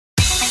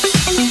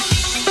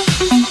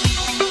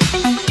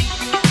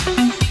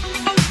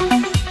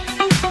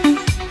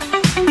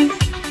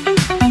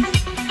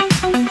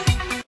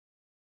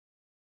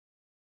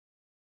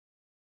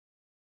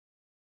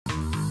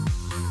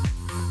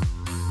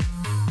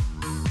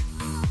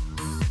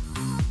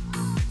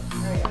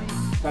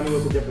Tell me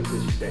what the difference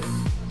is you see.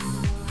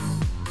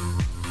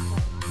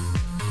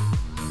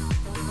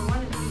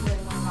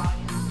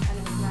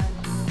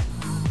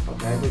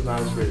 Okay, it was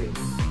not as really.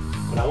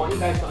 But I want you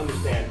guys to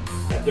understand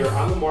that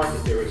on the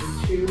market there is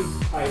two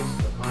types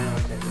of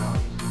ion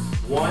technologies.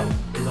 One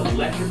is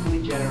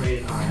electrically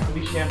generated ion. You're going to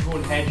be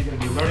shampooing heads, you're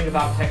going to be learning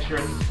about texture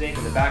at the sink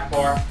and the back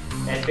bar.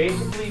 And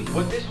basically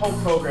what this whole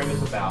program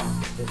is about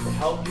is to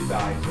help you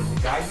guys, is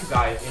to guide you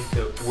guys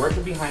into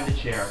working behind the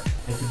chair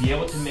and to be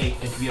able to make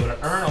and to be able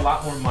to earn a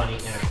lot more money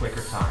in a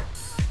quicker time.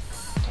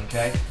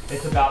 Okay?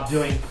 It's about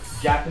doing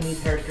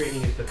Japanese hair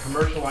straightening is the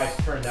commercialized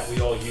term that we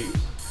all use.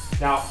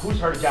 Now, who's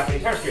heard of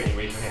Japanese hair straightening?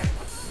 Raise your hand.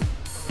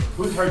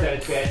 Who's heard that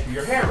it's bad for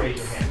your hair? Raise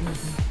your hand.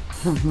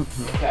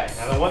 Okay,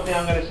 now the one thing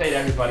I'm going to say to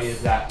everybody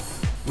is that,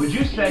 would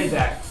you say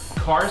that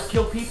cars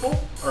kill people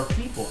or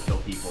people kill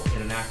people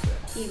in an accident?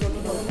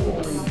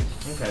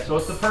 Okay, so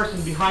it's the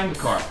person behind the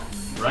car,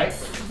 right?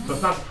 So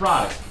it's not the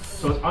product.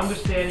 So it's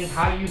understanding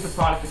how to use the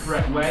product the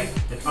correct way.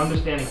 It's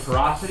understanding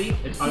porosity.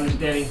 It's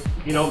understanding,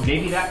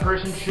 maybe that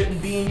person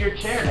shouldn't be in your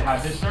chair to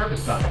have this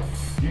service done.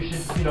 You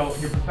should,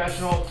 your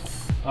professional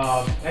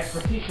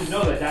expertise should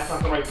know that that's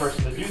not the right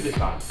person to do this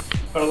on.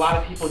 But a lot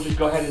of people just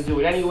go ahead and do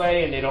it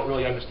anyway, and they don't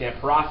really understand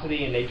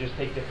porosity, and they just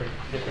take different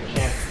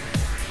chances.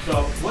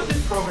 So what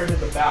this program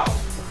is about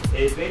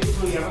is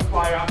basically, you have a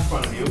flyer out in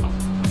front of you,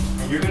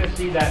 and you're going to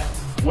see that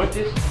what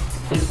this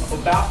is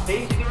about.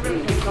 Basically, we're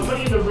going to put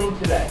somebody in the room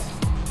today,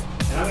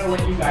 and I'm going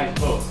to let you guys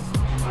vote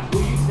on who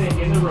you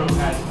think in the room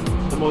has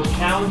the most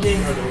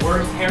challenging or the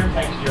worst hair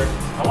texture.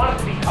 I want it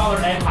to be color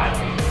and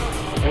highlight.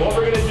 And what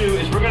we're going to do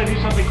is we're going to do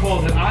something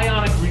called an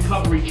ionic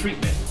recovery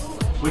treatment,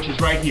 which is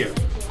right here.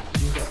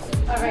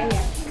 Right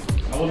here.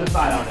 I will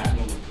decide on that.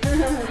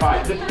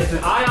 Alright, this is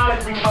an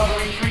ionic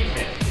recovery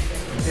treatment.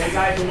 Okay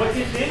guys, and what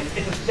this is,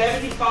 it's a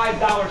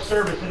 $75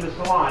 service in the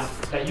salon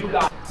that you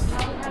got.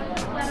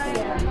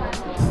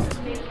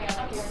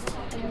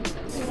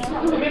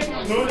 It makes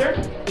it smoother,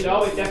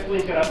 it definitely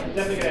is gonna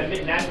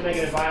emit natural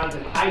negative ions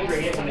and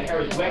hydrate it when the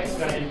hair is wet. It's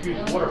gonna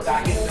infuse water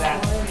back into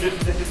that,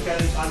 just as if it's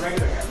gonna be on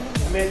regular hair.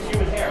 I mean, it's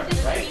human hair,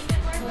 right?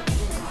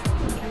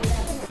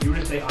 You were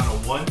to say on a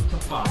 1 to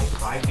 5,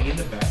 5 being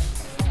the best,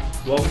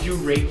 what would you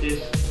rate this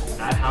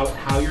at how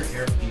your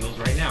hair feels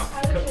right now?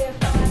 I would say a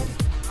 5.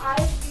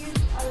 I've used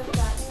other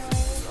flattening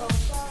irons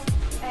also,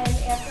 and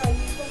after I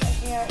use them, my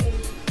hair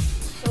is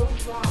so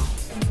dry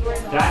and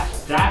brittle.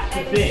 That's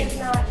the thing. It's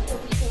not the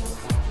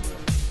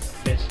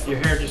same. Your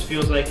hair just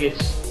feels like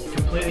it's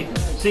completely.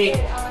 See,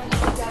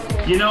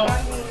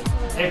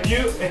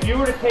 if you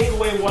were to take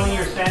away one of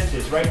your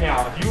senses right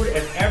now,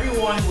 if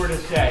everyone were to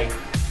say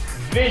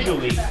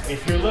visually,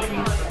 if you're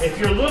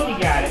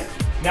looking at it.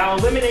 Now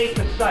eliminate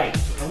the sight.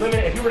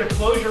 If you were to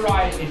close your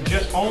eyes and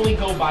just only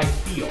go by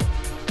feel,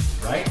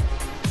 right?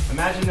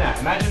 Imagine that.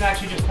 Imagine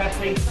actually just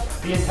testing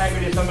the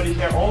integrity of somebody's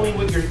hair only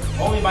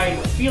by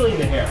feeling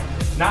the hair,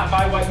 not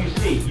by what you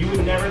see. You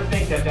would never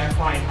think that that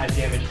client had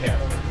damaged hair.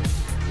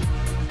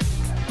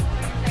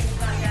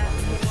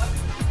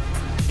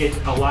 It's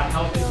a lot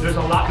healthier. There's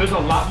a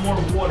lot more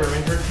water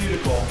in her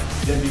cuticle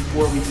than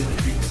before we did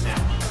the treatment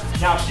now.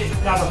 Now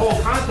the whole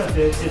concept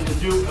is to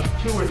do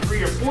 2 or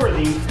 3 or 4 of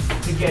these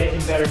to get it in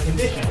better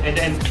condition. And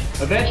then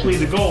eventually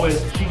the goal is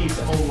she needs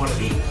to own one of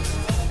these.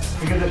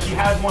 Because if she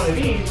has one of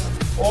these,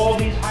 all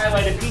these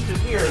highlighted pieces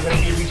here are going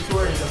to be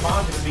restored as a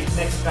bond to be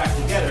connected back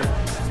together.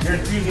 You're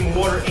infusing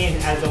water in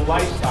as a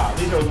lifestyle.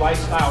 These are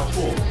lifestyle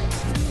tools.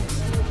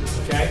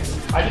 Okay?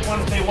 I just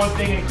want to say one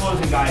thing in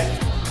closing, guys.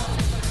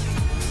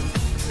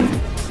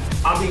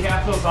 On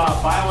behalf of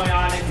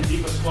Ionic and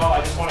Deep Swell,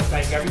 I just want to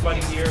thank everybody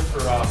here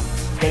for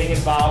getting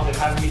involved and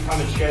having me come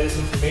and share this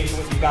information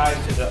with you guys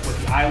with the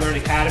iLearn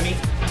Academy.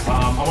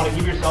 I want to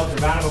give yourselves a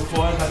round of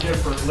applause out there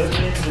for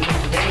listening to this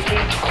information.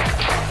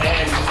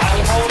 And I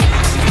would hope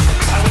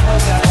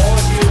that all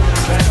of you will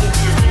invest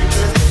into your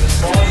future with a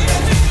small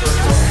investment for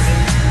a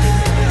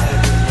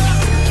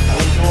I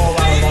wish you all a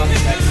lot of luck.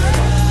 Thank you very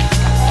much.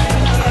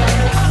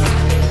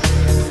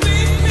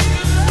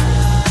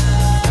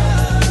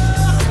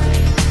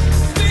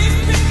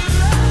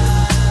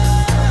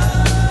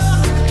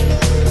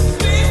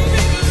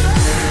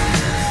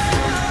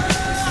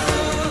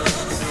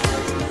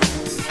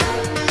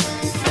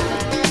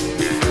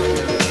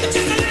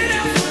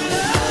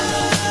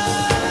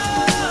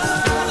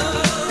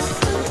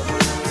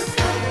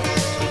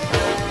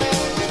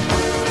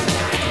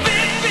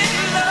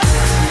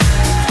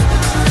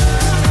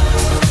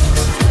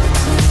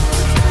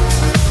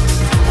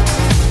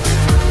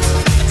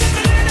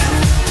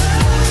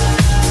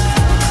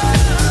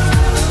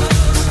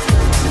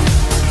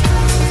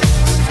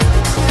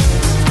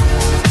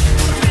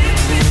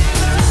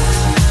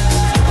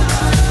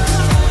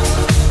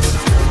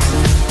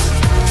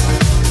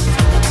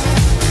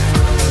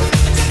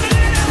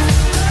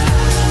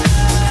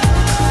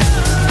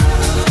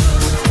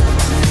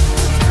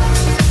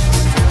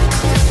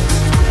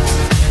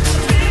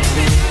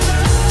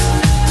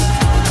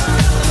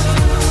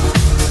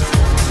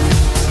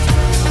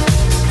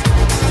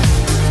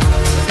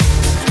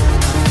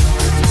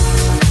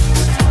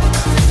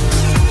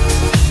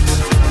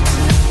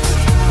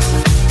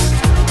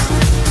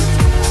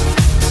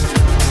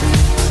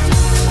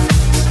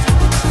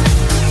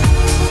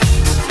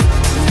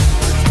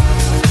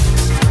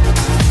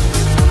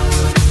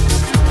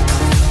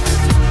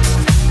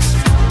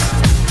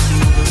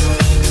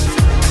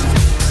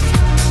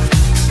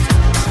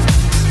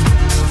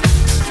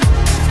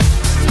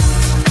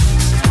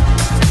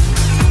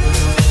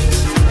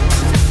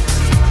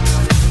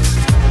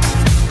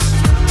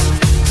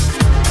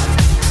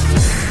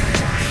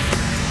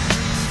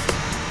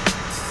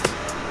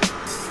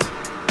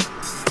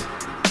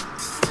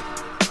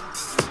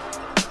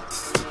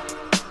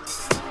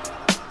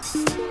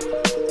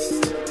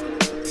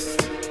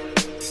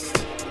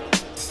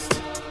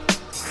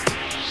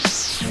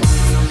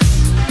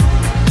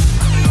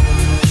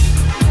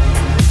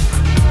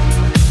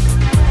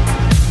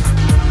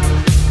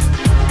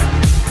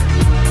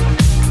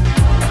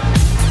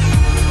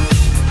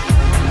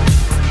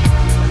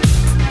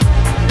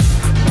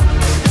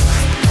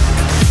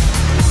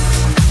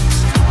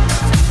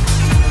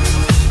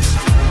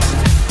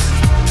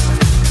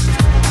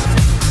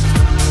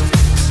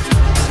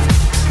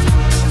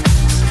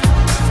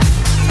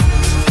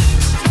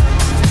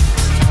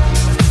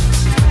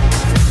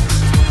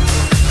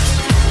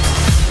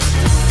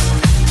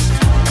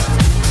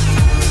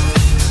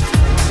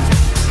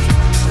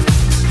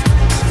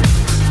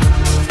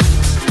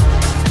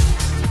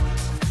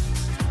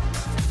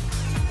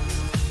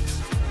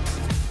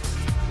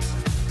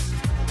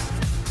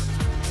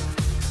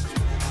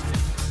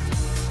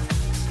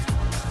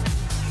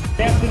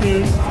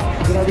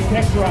 with our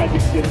retexturizing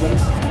system.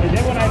 And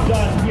then what I've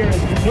done here is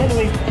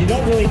normally you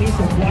don't really need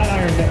to flat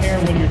iron the hair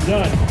when you're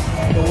done.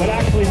 But what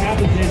actually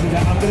happens is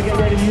that I'm going to get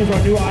ready to use our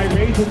new eye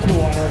razor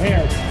tool on our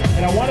hair.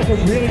 And I wanted to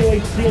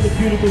really seal the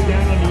cuticle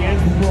down on the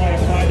ends before I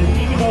apply this,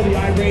 even though the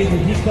eye razor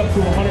heats up to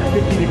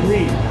 150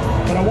 degrees.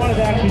 But I wanted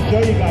to actually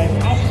show you guys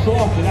how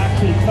soft it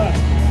actually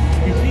cuts.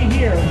 You see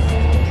here,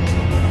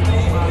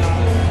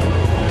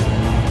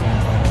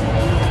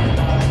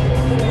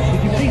 you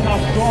can see how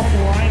soft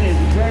the line is.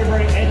 It's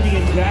very edgy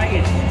and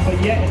jagged, but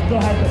yet it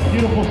still has a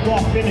beautiful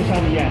soft finish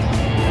on the end.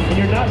 And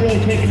you're not really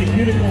taking the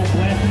cuticle and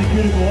blasting the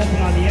cuticle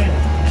open on the end.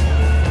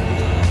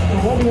 So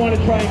what we want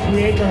to try and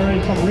create for her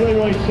is some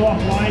really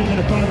soft lines in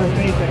the front of her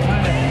face that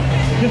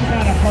just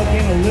hug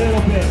in a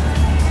little bit.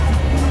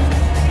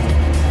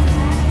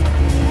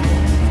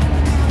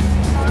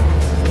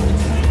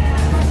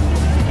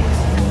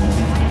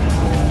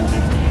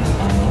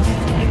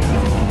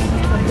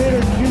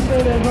 You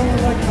say there's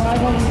only like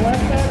 500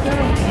 left back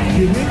there?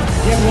 Excuse me?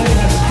 Yeah, we only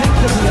have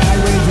 6 of the eye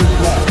razors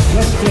left.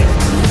 Just 6.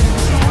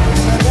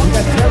 We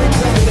got Terry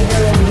from the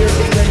hair over here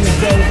getting ready to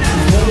go.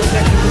 All the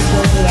technical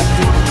control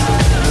collection.